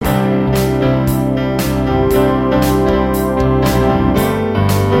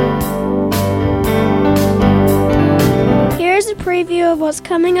what's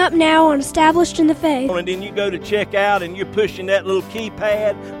coming up now on Established in the Faith. And then you go to check out and you're pushing that little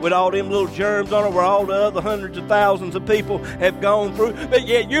keypad with all them little germs on it where all the other hundreds of thousands of people have gone through. But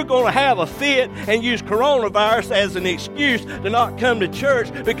yet you're going to have a fit and use coronavirus as an excuse to not come to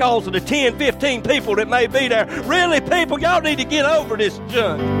church because of the 10, 15 people that may be there. Really, people, y'all need to get over this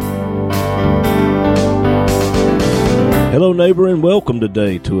junk. Hello, neighbor, and welcome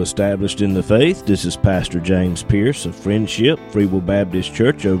today to Established in the Faith. This is Pastor James Pierce of Friendship Free Will Baptist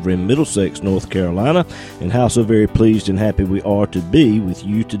Church over in Middlesex, North Carolina, and how so very pleased and happy we are to be with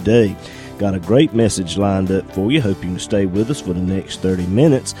you today. Got a great message lined up for you. Hope you can stay with us for the next 30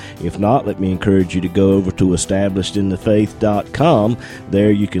 minutes. If not, let me encourage you to go over to establishedinthefaith.com. There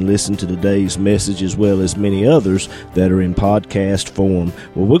you can listen to today's message as well as many others that are in podcast form.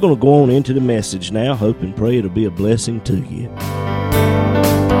 Well, we're going to go on into the message now. Hope and pray it'll be a blessing to you.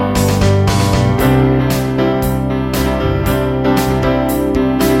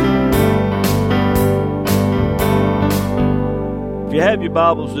 If you have your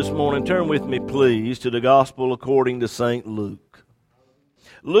Bibles this morning, turn with me, please, to the Gospel according to St. Luke.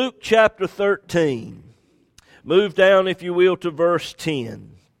 Luke chapter 13. Move down, if you will, to verse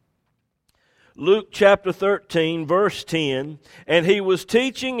 10. Luke chapter 13, verse 10. And he was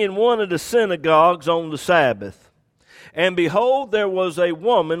teaching in one of the synagogues on the Sabbath. And behold, there was a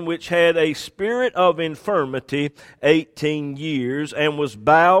woman which had a spirit of infirmity 18 years, and was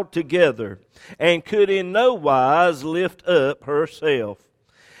bowed together, and could in no wise lift up herself.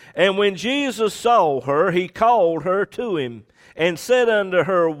 And when Jesus saw her, he called her to him, and said unto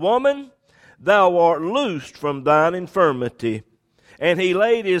her, Woman, thou art loosed from thine infirmity. And he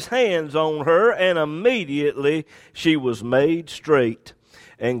laid his hands on her, and immediately she was made straight,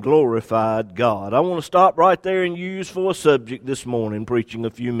 and glorified God. I want to stop right there and use for a subject this morning, preaching a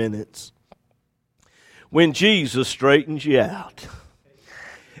few minutes. When Jesus straightens you out.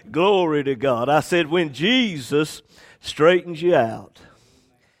 Glory to God. I said, when Jesus straightens you out.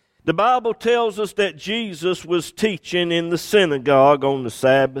 The Bible tells us that Jesus was teaching in the synagogue on the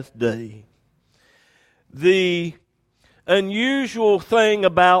Sabbath day. The unusual thing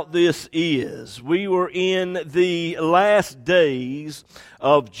about this is we were in the last days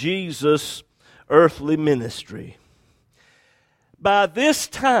of Jesus' earthly ministry. By this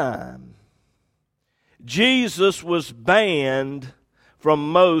time, Jesus was banned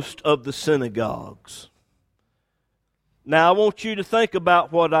from most of the synagogues. Now, I want you to think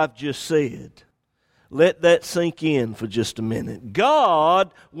about what I've just said. Let that sink in for just a minute.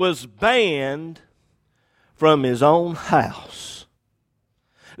 God was banned from His own house.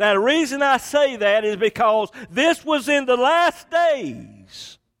 Now, the reason I say that is because this was in the last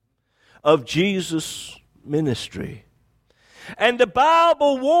days of Jesus' ministry. And the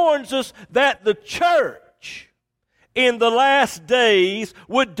Bible warns us that the church in the last days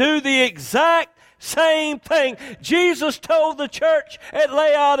would do the exact same thing. Jesus told the church at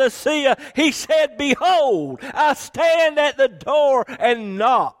Laodicea, He said, Behold, I stand at the door and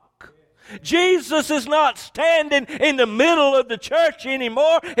knock. Jesus is not standing in the middle of the church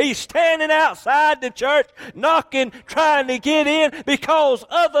anymore. He's standing outside the church, knocking, trying to get in, because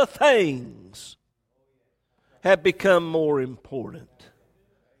other things have become more important.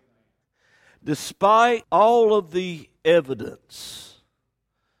 Despite all of the evidence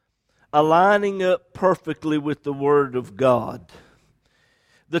aligning up perfectly with the Word of God,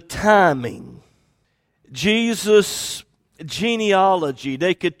 the timing, Jesus' genealogy,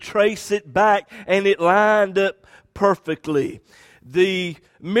 they could trace it back and it lined up perfectly. The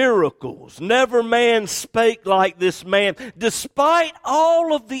miracles, never man spake like this man. Despite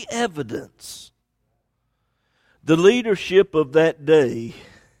all of the evidence, the leadership of that day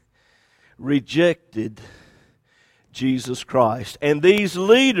rejected Jesus Christ. And these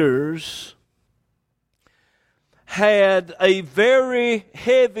leaders had a very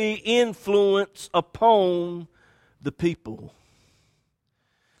heavy influence upon the people.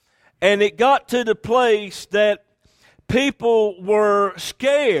 And it got to the place that people were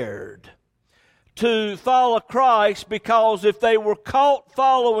scared to follow Christ, because if they were caught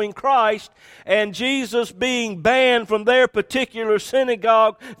following Christ and Jesus being banned from their particular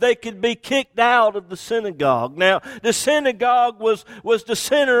synagogue, they could be kicked out of the synagogue. Now, the synagogue was the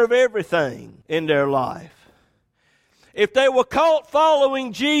center of everything in their life. If they were caught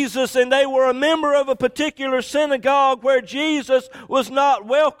following Jesus and they were a member of a particular synagogue where Jesus was not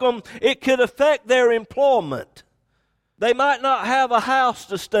welcome, it could affect their employment. They might not have a house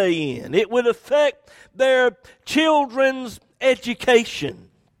to stay in. It would affect their children's education.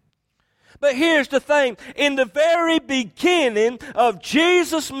 But here's the thing. In the very beginning of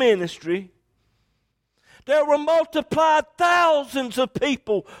Jesus' ministry, There were multiplied thousands of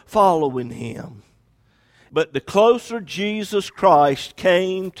people following him. But the closer Jesus Christ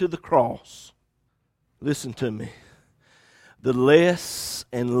came to the cross, listen to me, the less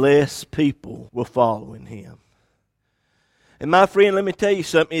and less people were following him. And my friend, let me tell you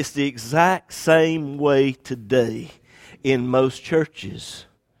something. It's the exact same way today in most churches.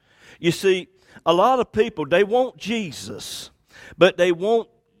 You see, a lot of people, they want Jesus, but they want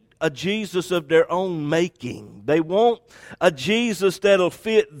a Jesus of their own making. They want a Jesus that'll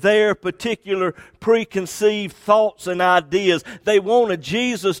fit their particular preconceived thoughts and ideas. They want a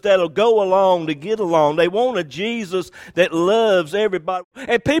Jesus that'll go along to get along. They want a Jesus that loves everybody.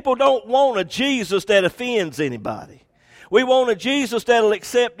 And people don't want a Jesus that offends anybody. We want a Jesus that'll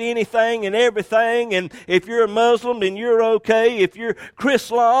accept anything and everything. And if you're a Muslim, then you're okay. If you're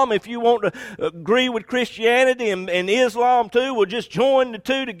Chrislam, if you want to agree with Christianity and Islam too, we'll just join the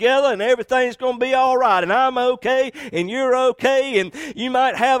two together and everything's going to be all right. And I'm okay and you're okay. And you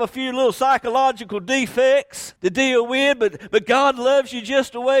might have a few little psychological defects to deal with, but God loves you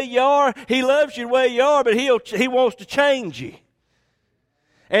just the way you are. He loves you the way you are, but He wants to change you.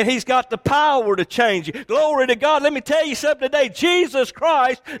 And He's got the power to change you. Glory to God. Let me tell you something today. Jesus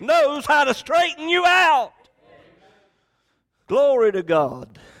Christ knows how to straighten you out. Glory to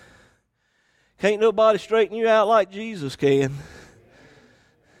God. Can't nobody straighten you out like Jesus can.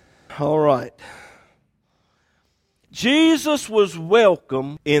 All right. Jesus was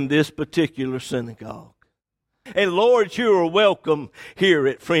welcome in this particular synagogue. And Lord, you are welcome here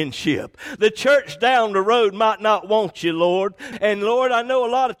at Friendship. The church down the road might not want you, Lord. And Lord, I know a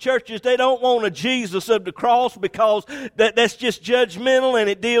lot of churches, they don't want a Jesus of the cross because that's just judgmental and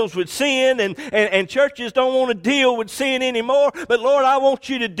it deals with sin. And churches don't want to deal with sin anymore. But Lord, I want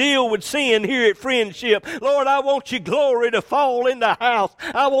you to deal with sin here at Friendship. Lord, I want your glory to fall in the house.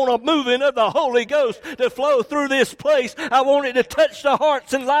 I want a moving of the Holy Ghost to flow through this place. I want it to touch the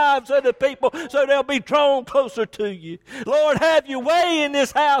hearts and lives of the people so they'll be drawn closer to you. Lord, have your way in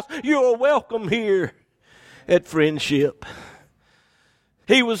this house. You are welcome here at Friendship.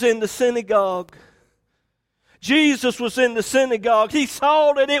 He was in the synagogue. Jesus was in the synagogue. He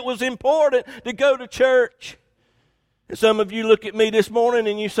saw that it was important to go to church. And some of you look at me this morning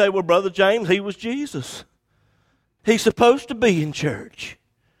and you say, well, Brother James, he was Jesus. He's supposed to be in church.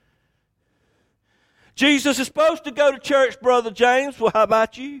 Jesus is supposed to go to church, Brother James. Well, how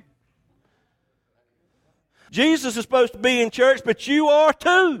about you? Jesus is supposed to be in church, but you are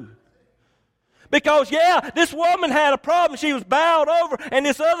too. Because, yeah, this woman had a problem. She was bowed over, and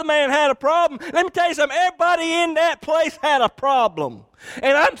this other man had a problem. Let me tell you something. Everybody in that place had a problem.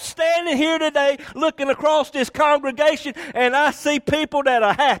 And I'm standing here today looking across this congregation, and I see people that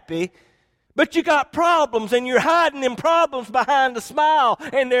are happy. But you got problems, and you're hiding them problems behind a smile,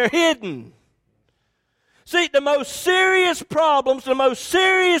 and they're hidden. See, the most serious problems, the most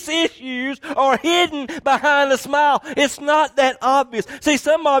serious issues are hidden behind a smile. It's not that obvious. See,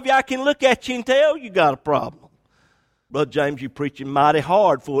 some of you, I can look at you and tell you got a problem. Brother James, you're preaching mighty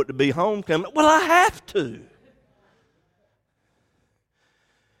hard for it to be homecoming. Well, I have to.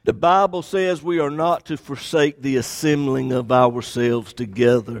 The Bible says we are not to forsake the assembling of ourselves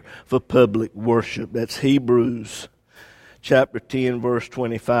together for public worship. That's Hebrews chapter 10, verse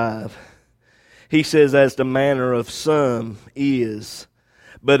 25. He says, as the manner of some is,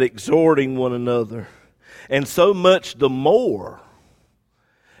 but exhorting one another. And so much the more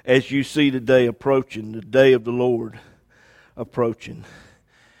as you see the day approaching, the day of the Lord approaching.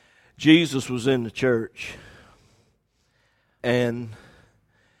 Jesus was in the church. And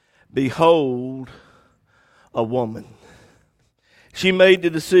behold, a woman. She made the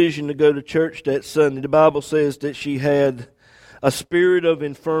decision to go to church that Sunday. The Bible says that she had a spirit of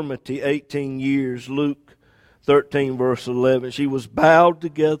infirmity, 18 years, Luke 13, verse 11. She was bowed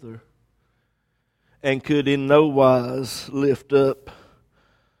together and could in no wise lift up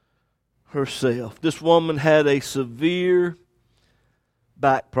herself. This woman had a severe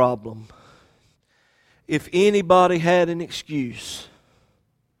back problem. If anybody had an excuse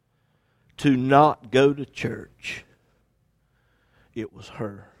to not go to church, it was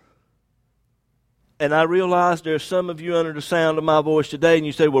her. And I realize there are some of you under the sound of my voice today, and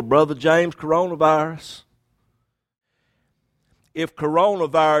you say, well, Brother James, coronavirus. If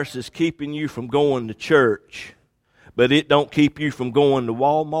coronavirus is keeping you from going to church, but it don't keep you from going to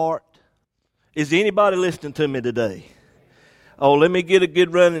Walmart, is anybody listening to me today? Oh, let me get a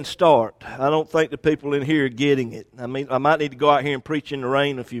good running start. I don't think the people in here are getting it. I mean, I might need to go out here and preach in the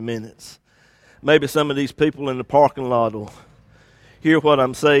rain a few minutes. Maybe some of these people in the parking lot will hear what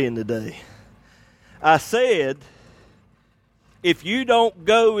I'm saying today. I said, if you don't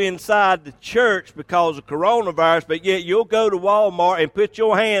go inside the church because of coronavirus, but yet you'll go to Walmart and put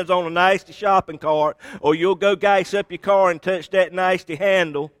your hands on a nasty shopping cart, or you'll go gas up your car and touch that nasty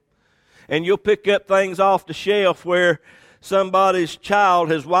handle, and you'll pick up things off the shelf where somebody's child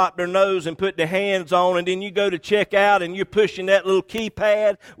has wiped their nose and put their hands on, and then you go to check out and you're pushing that little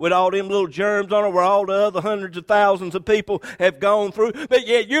keypad with all them little germs on it where all the other hundreds of thousands of people have gone through. But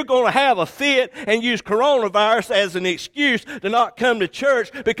yet you're going to have a fit and use coronavirus as an excuse to not come to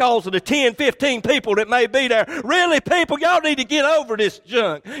church because of the 10, 15 people that may be there. Really, people, y'all need to get over this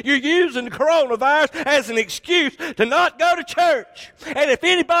junk. You're using the coronavirus as an excuse to not go to church. And if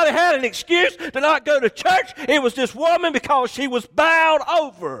anybody had an excuse to not go to church, it was this woman, because she was bowed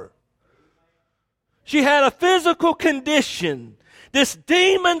over. She had a physical condition. This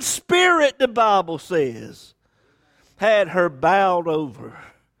demon spirit, the Bible says, had her bowed over.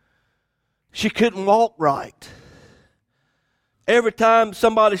 She couldn't walk right. Every time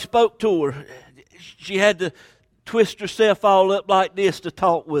somebody spoke to her, she had to twist herself all up like this to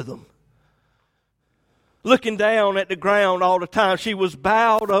talk with them. Looking down at the ground all the time. She was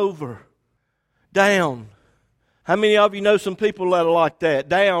bowed over. Down. How many of you know some people that are like that?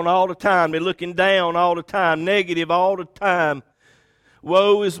 Down all the time. They're looking down all the time. Negative all the time.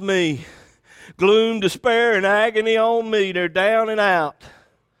 Woe is me. Gloom, despair, and agony on me. They're down and out.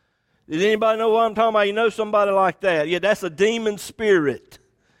 Does anybody know what I'm talking about? You know somebody like that? Yeah, that's a demon spirit.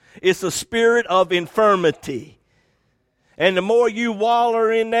 It's a spirit of infirmity. And the more you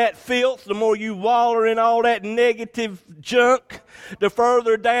waller in that filth, the more you waller in all that negative junk, the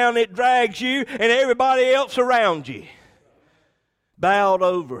further down it drags you and everybody else around you. Bowed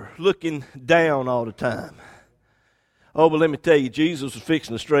over, looking down all the time. Oh, but let me tell you, Jesus was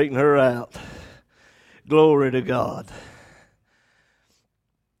fixing to straighten her out. Glory to God.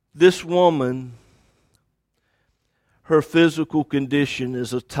 This woman, her physical condition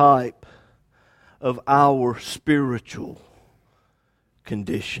is a type of our spiritual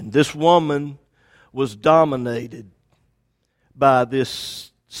condition. This woman was dominated by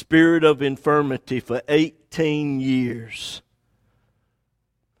this spirit of infirmity for 18 years.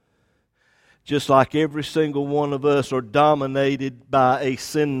 Just like every single one of us are dominated by a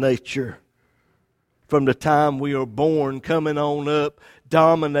sin nature. From the time we are born, coming on up,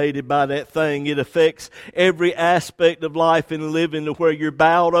 dominated by that thing. It affects every aspect of life and living, to where you're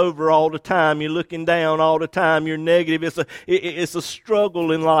bowed over all the time. You're looking down all the time. You're negative. It's a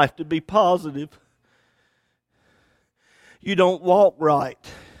struggle in life to be positive. You don't walk right.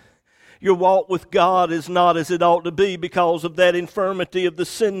 Your walk with God is not as it ought to be because of that infirmity of the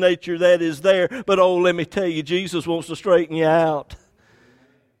sin nature that is there. But oh, let me tell you, Jesus wants to straighten you out.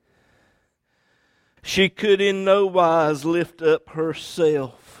 She could in no wise lift up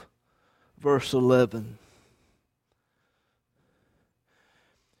herself. Verse 11.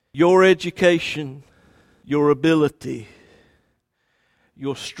 Your education, your ability,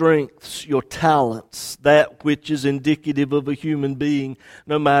 your strengths, your talents, that which is indicative of a human being,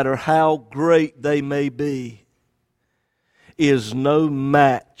 no matter how great they may be, is no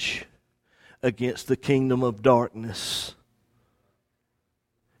match against the kingdom of darkness.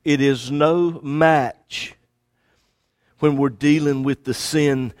 It is no match when we're dealing with the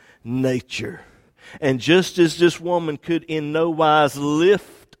sin nature. And just as this woman could in no wise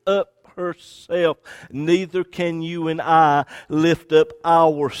lift up herself, neither can you and I lift up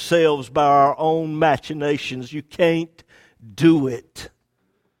ourselves by our own machinations. You can't do it.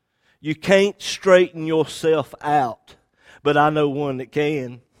 You can't straighten yourself out. But I know one that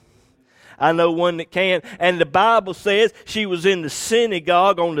can. I know one that can. And the Bible says she was in the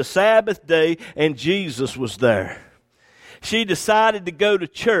synagogue on the Sabbath day and Jesus was there. She decided to go to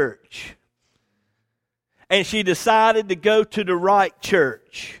church. And she decided to go to the right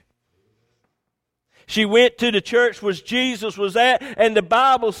church. She went to the church where Jesus was at, and the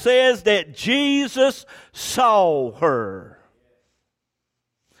Bible says that Jesus saw her.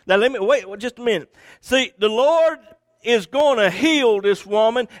 Now let me wait just a minute. See, the Lord is going to heal this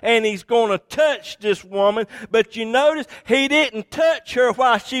woman, and He's going to touch this woman. But you notice He didn't touch her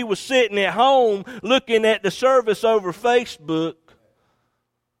while she was sitting at home looking at the service over Facebook.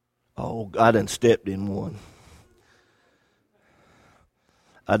 Oh, I done stepped in one.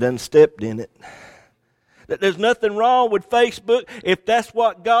 I done stepped in it. There's nothing wrong with Facebook. If that's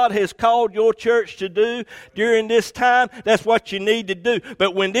what God has called your church to do during this time, that's what you need to do.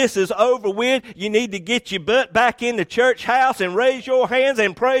 But when this is over with, you need to get your butt back in the church house and raise your hands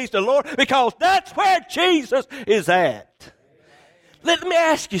and praise the Lord, because that's where Jesus is at. Let me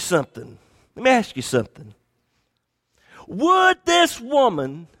ask you something. Would this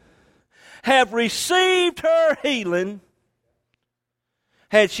woman have received her healing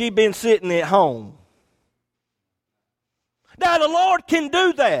had she been sitting at home. Now, the Lord can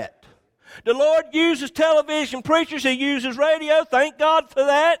do that. The Lord uses television preachers. He uses radio. Thank God for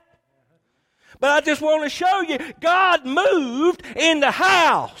that. But I just want to show you, God moved in the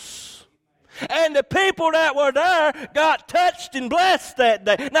house. And the people that were there got touched and blessed that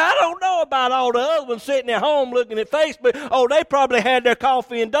day. Now, I don't know about all the other ones sitting at home looking at Facebook. Oh, they probably had their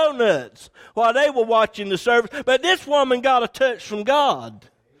coffee and donuts while they were watching the service. But this woman got a touch from God.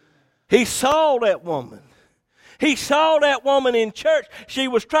 He saw that woman. He saw that woman in church. She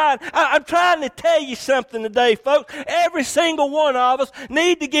was trying. I'm trying to tell you something today, folks. Every single one of us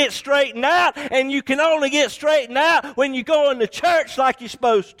need to get straightened out, and you can only get straightened out when you go into church like you're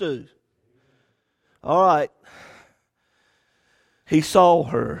supposed to. All right. He saw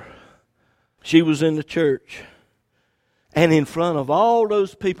her. She was in the church. And in front of all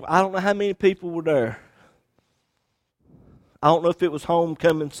those people, I don't know how many people were there. I don't know if it was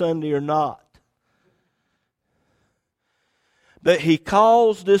homecoming Sunday or not. But he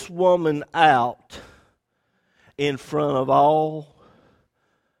calls this woman out in front of all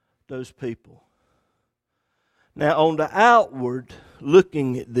those people. Now, on the outward,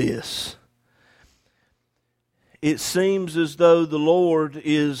 looking at this, it seems as though the Lord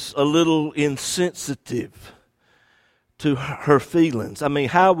is a little insensitive to her feelings. I mean,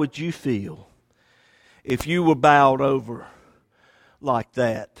 how would you feel if you were bowed over like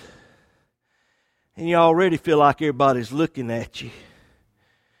that? And you already feel like everybody's looking at you.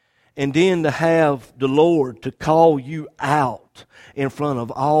 And then to have the Lord to call you out in front of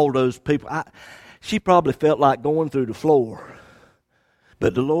all those people. She probably felt like going through the floor.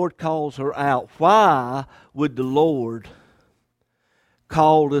 But the Lord calls her out. Why would the Lord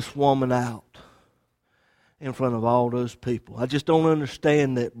call this woman out in front of all those people? I just don't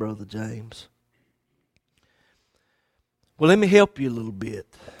understand that, Brother James. Well, let me help you a little bit.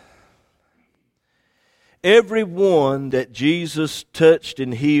 Everyone that Jesus touched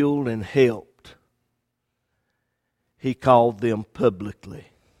and healed and helped, He called them publicly.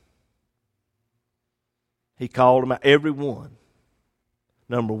 He called them out. Everyone.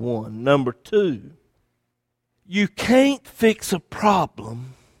 Number one. Number two, you can't fix a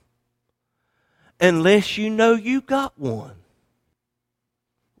problem unless you know you got one.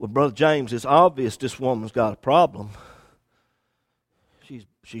 Well, Brother James, it's obvious this woman's got a problem.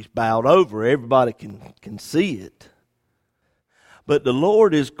 She's bowed over. Everybody can see it. But the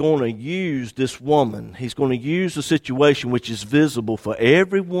Lord is going to use this woman. He's going to use a situation which is visible for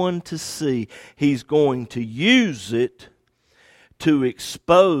everyone to see. He's going to use it to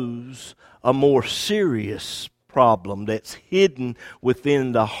expose a more serious problem that's hidden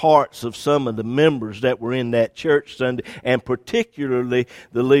within the hearts of some of the members that were in that church Sunday, and particularly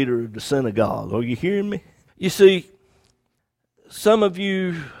the leader of the synagogue. Are you hearing me? You see, some of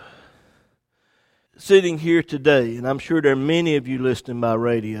you sitting here today, and I'm sure there are many of you listening by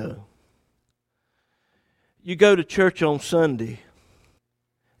radio, you go to church on Sunday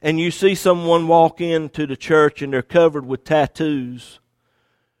and you see someone walk into the church and they're covered with tattoos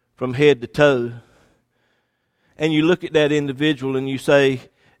from head to toe, and you look at that individual and you say,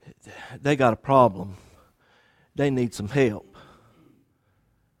 they got a problem. They need some help.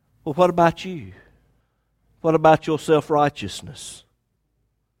 Well, what about you? What about your self-righteousness?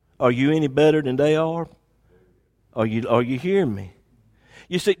 Are you any better than they are? Are you hearing me?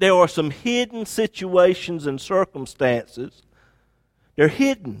 You see, there are some hidden situations and circumstances. They're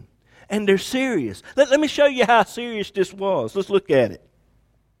hidden and they're serious. Let me show you how serious this was. Let's look at it.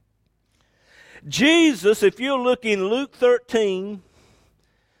 Jesus, if you'll look in Luke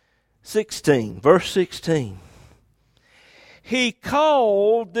 13:16, verse 16, He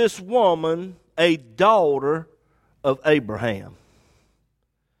called this woman a daughter of Abraham.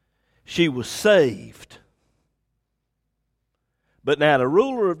 She was saved. But now the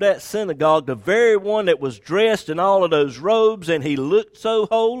ruler of that synagogue, the very one that was dressed in all of those robes and he looked so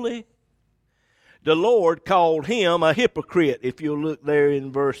holy, the Lord called him a hypocrite, if you'll look there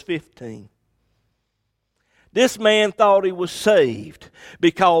in verse 15. This man thought he was saved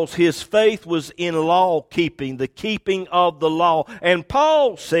because his faith was in law keeping, the keeping of the law. And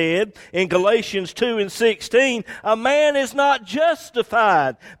Paul said in Galatians 2:16, a man is not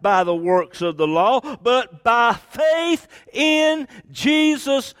justified by the works of the law, but by faith in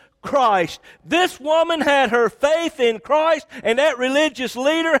Jesus Christ. This woman had her faith in Christ, and that religious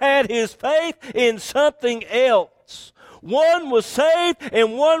leader had his faith in something else. One was saved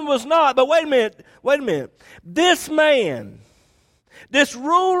and one was not. But wait a minute. This man, this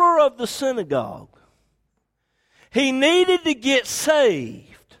ruler of the synagogue, he needed to get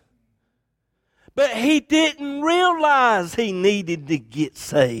saved But he didn't realize he needed to get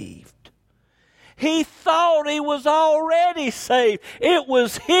saved. He thought he was already saved. It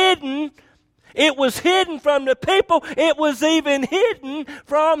was hidden. It was hidden from the people. It was even hidden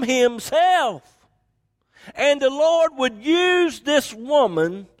from himself. And the Lord would use this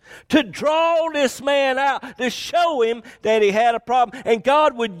woman to draw this man out, to show him that he had a problem. And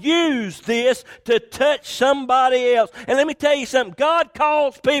God would use this to touch somebody else. And let me tell you something. God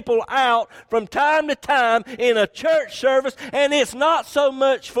calls people out from time to time in a church service, and it's not so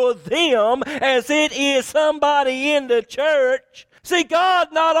much for them as it is somebody in the church. See, God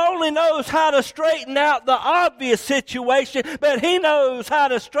not only knows how to straighten out the obvious situation, but He knows how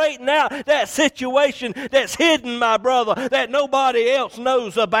to straighten out that situation that's hidden, my brother, that nobody else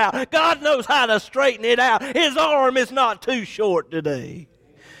knows about. God knows how to straighten it out. His arm is not too short today.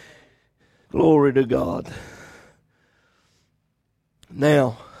 Glory to God.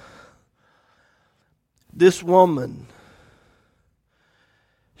 Now, this woman,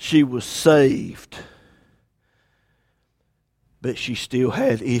 she was saved, but she still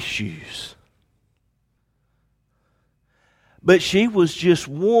had issues. But she was just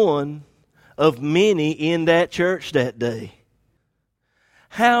one of many in that church that day.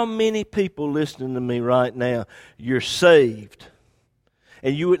 How many people listening to me right now, you're saved,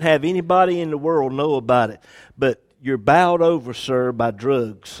 and you wouldn't have anybody in the world know about it, but you're bowed over, sir, by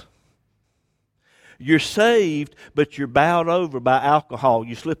drugs. You're saved, but you're bowed over by alcohol.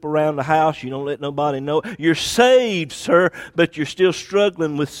 You slip around the house, you don't let nobody know. You're saved, sir, but you're still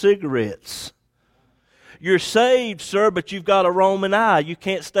struggling with cigarettes. You're saved, sir, but you've got a Roman eye. You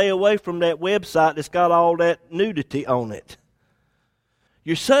can't stay away from that website that's got all that nudity on it.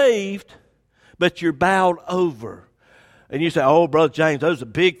 You're saved, but you're bowed over. And you say, oh, Brother James, those are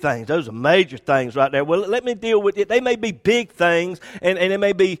big things. Those are major things right there. Well, let me deal with it. They may be big things and they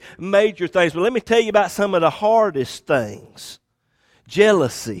may be major things. But let me tell you about some of the hardest things.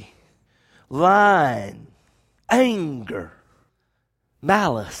 Jealousy, lying, anger,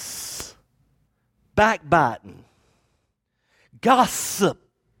 malice, backbiting, gossip,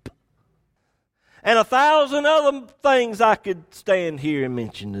 and 1,000 other things I could stand here and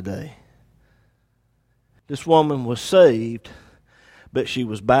mention today. This woman was saved, but she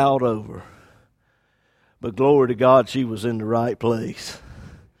was bowed over. But glory to God, she was in the right place.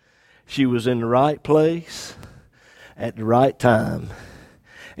 She was in the right place at the right time.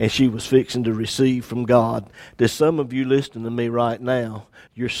 And she was fixing to receive from God. There's some of you listening to me right now.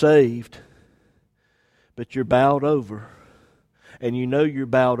 You're saved, but you're bowed over. And you know you're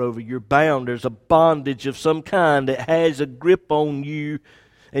bowed over. You're bound. There's a bondage of some kind that has a grip on you,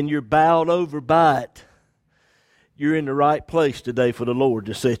 and you're bowed over by it. You're in the right place today for the Lord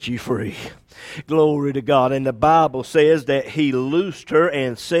to set you free. Glory to God. And the Bible says that He loosed her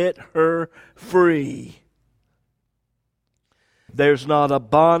and set her free. There's not a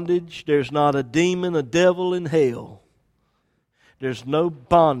bondage, there's not a demon, a devil in hell. There's no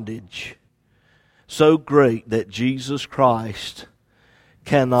bondage so great that Jesus Christ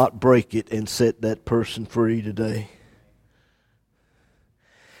cannot break it and set that person free today.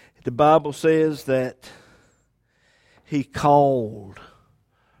 The Bible says that He called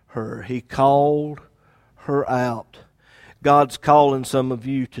her. He called her out. God's calling some of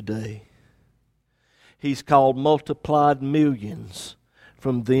you today. He's called multiplied millions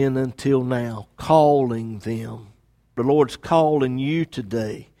from then until now, calling them. The Lord's calling you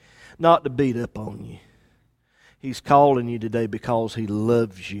today, not to beat up on you. He's calling you today because He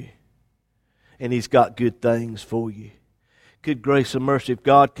loves you. And He's got good things for you. Good grace and mercy, if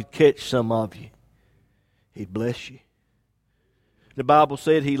God could catch some of you, He'd bless you. The Bible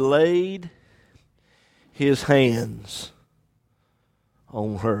said He laid His hands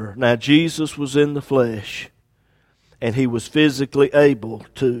on her. Now, Jesus was in the flesh, and He was physically able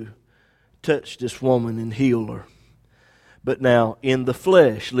to touch this woman and heal her. But now, in the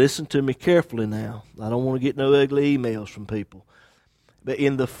flesh, listen to me carefully now. I don't want to get no ugly emails from people. But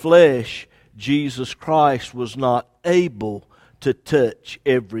in the flesh, Jesus Christ was not able to touch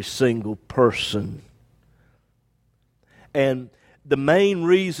every single person. And the main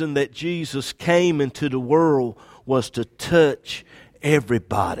reason that Jesus came into the world was to touch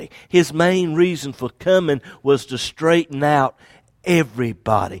everybody. His main reason for coming was to straighten out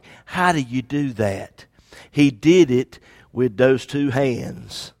everybody. How do you do that? He did it with those two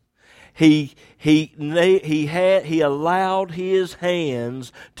hands. He allowed His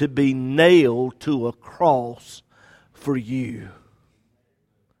hands to be nailed to a cross for you.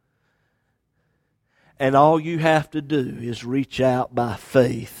 And all you have to do is reach out by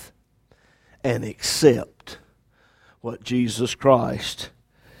faith and accept what Jesus Christ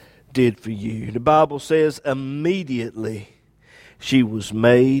did for you. The Bible says immediately she was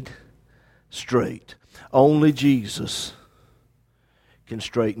made straight. Only Jesus can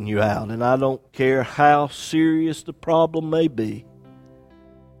straighten you out. And I don't care how serious the problem may be.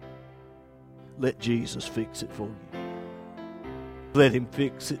 Let Jesus fix it for you. Let Him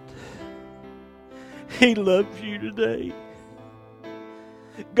fix it. He loves you today.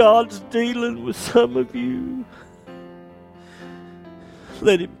 God's dealing with some of you.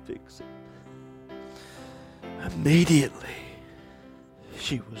 Let Him fix it. Immediately,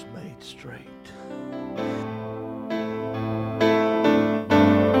 she was made straight.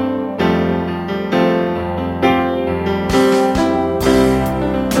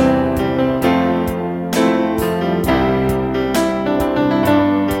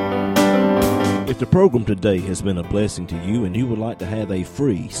 If the program today has been a blessing to you and you would like to have a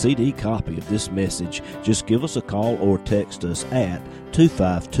free CD copy of this message, just give us a call or text us at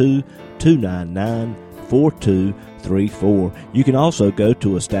 252-299-4234. You can also go to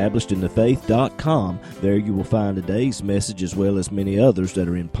establishedinthefaith.com. There you will find today's message as well as many others that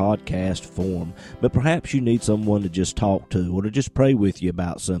are in podcast form. But perhaps you need someone to just talk to or to just pray with you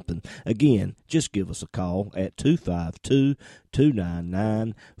about something. Again, just give us a call at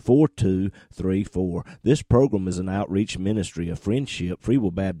 252-299-4234. This program is an outreach ministry of Friendship Free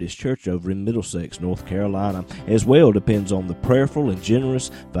Will Baptist Church over in Middlesex, North Carolina. As well depends on the prayerful and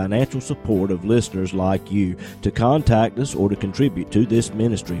generous financial support of listeners like you. To contact us or to contribute to this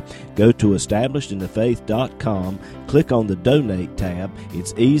ministry, go to establishedinthefaith.com, click on the Donate tab.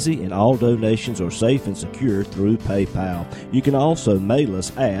 It's easy and all donations are safe and secure through PayPal. You can also mail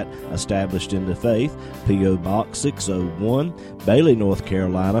us at Established in the Faith, P.O. Box 601, Bailey, North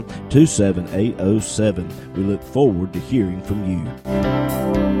Carolina 27807. We look forward to hearing from you.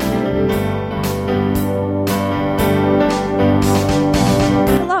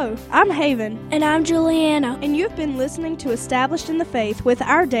 Hello, I'm Haven. And I'm Juliana. And you've been listening to Established in the Faith with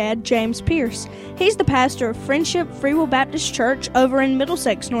our dad, James Pierce. He's the pastor of Friendship Free Will Baptist Church over in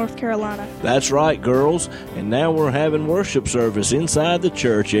Middlesex, North Carolina. That's right, girls. And now we're having worship service inside the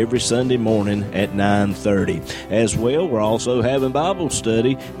church every Sunday morning at 9:30. As well, we're also having Bible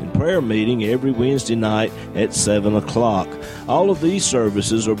study and prayer meeting every Wednesday night at 7 o'clock. All of these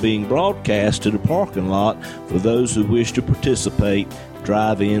services are being broadcast to the parking lot for those who wish to participate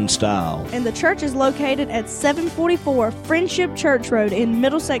drive-in style. And the church is located at 744 Friendship Church Road in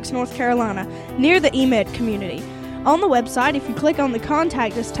Middlesex, North Carolina, near the EMED community. On the website, if you click on the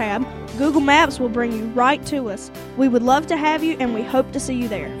Contact Us tab, Google Maps will bring you right to us. We would love to have you, and we hope to see you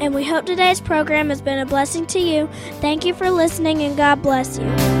there. And we hope today's program has been a blessing to you. Thank you for listening, and God bless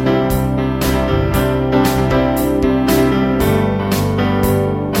you.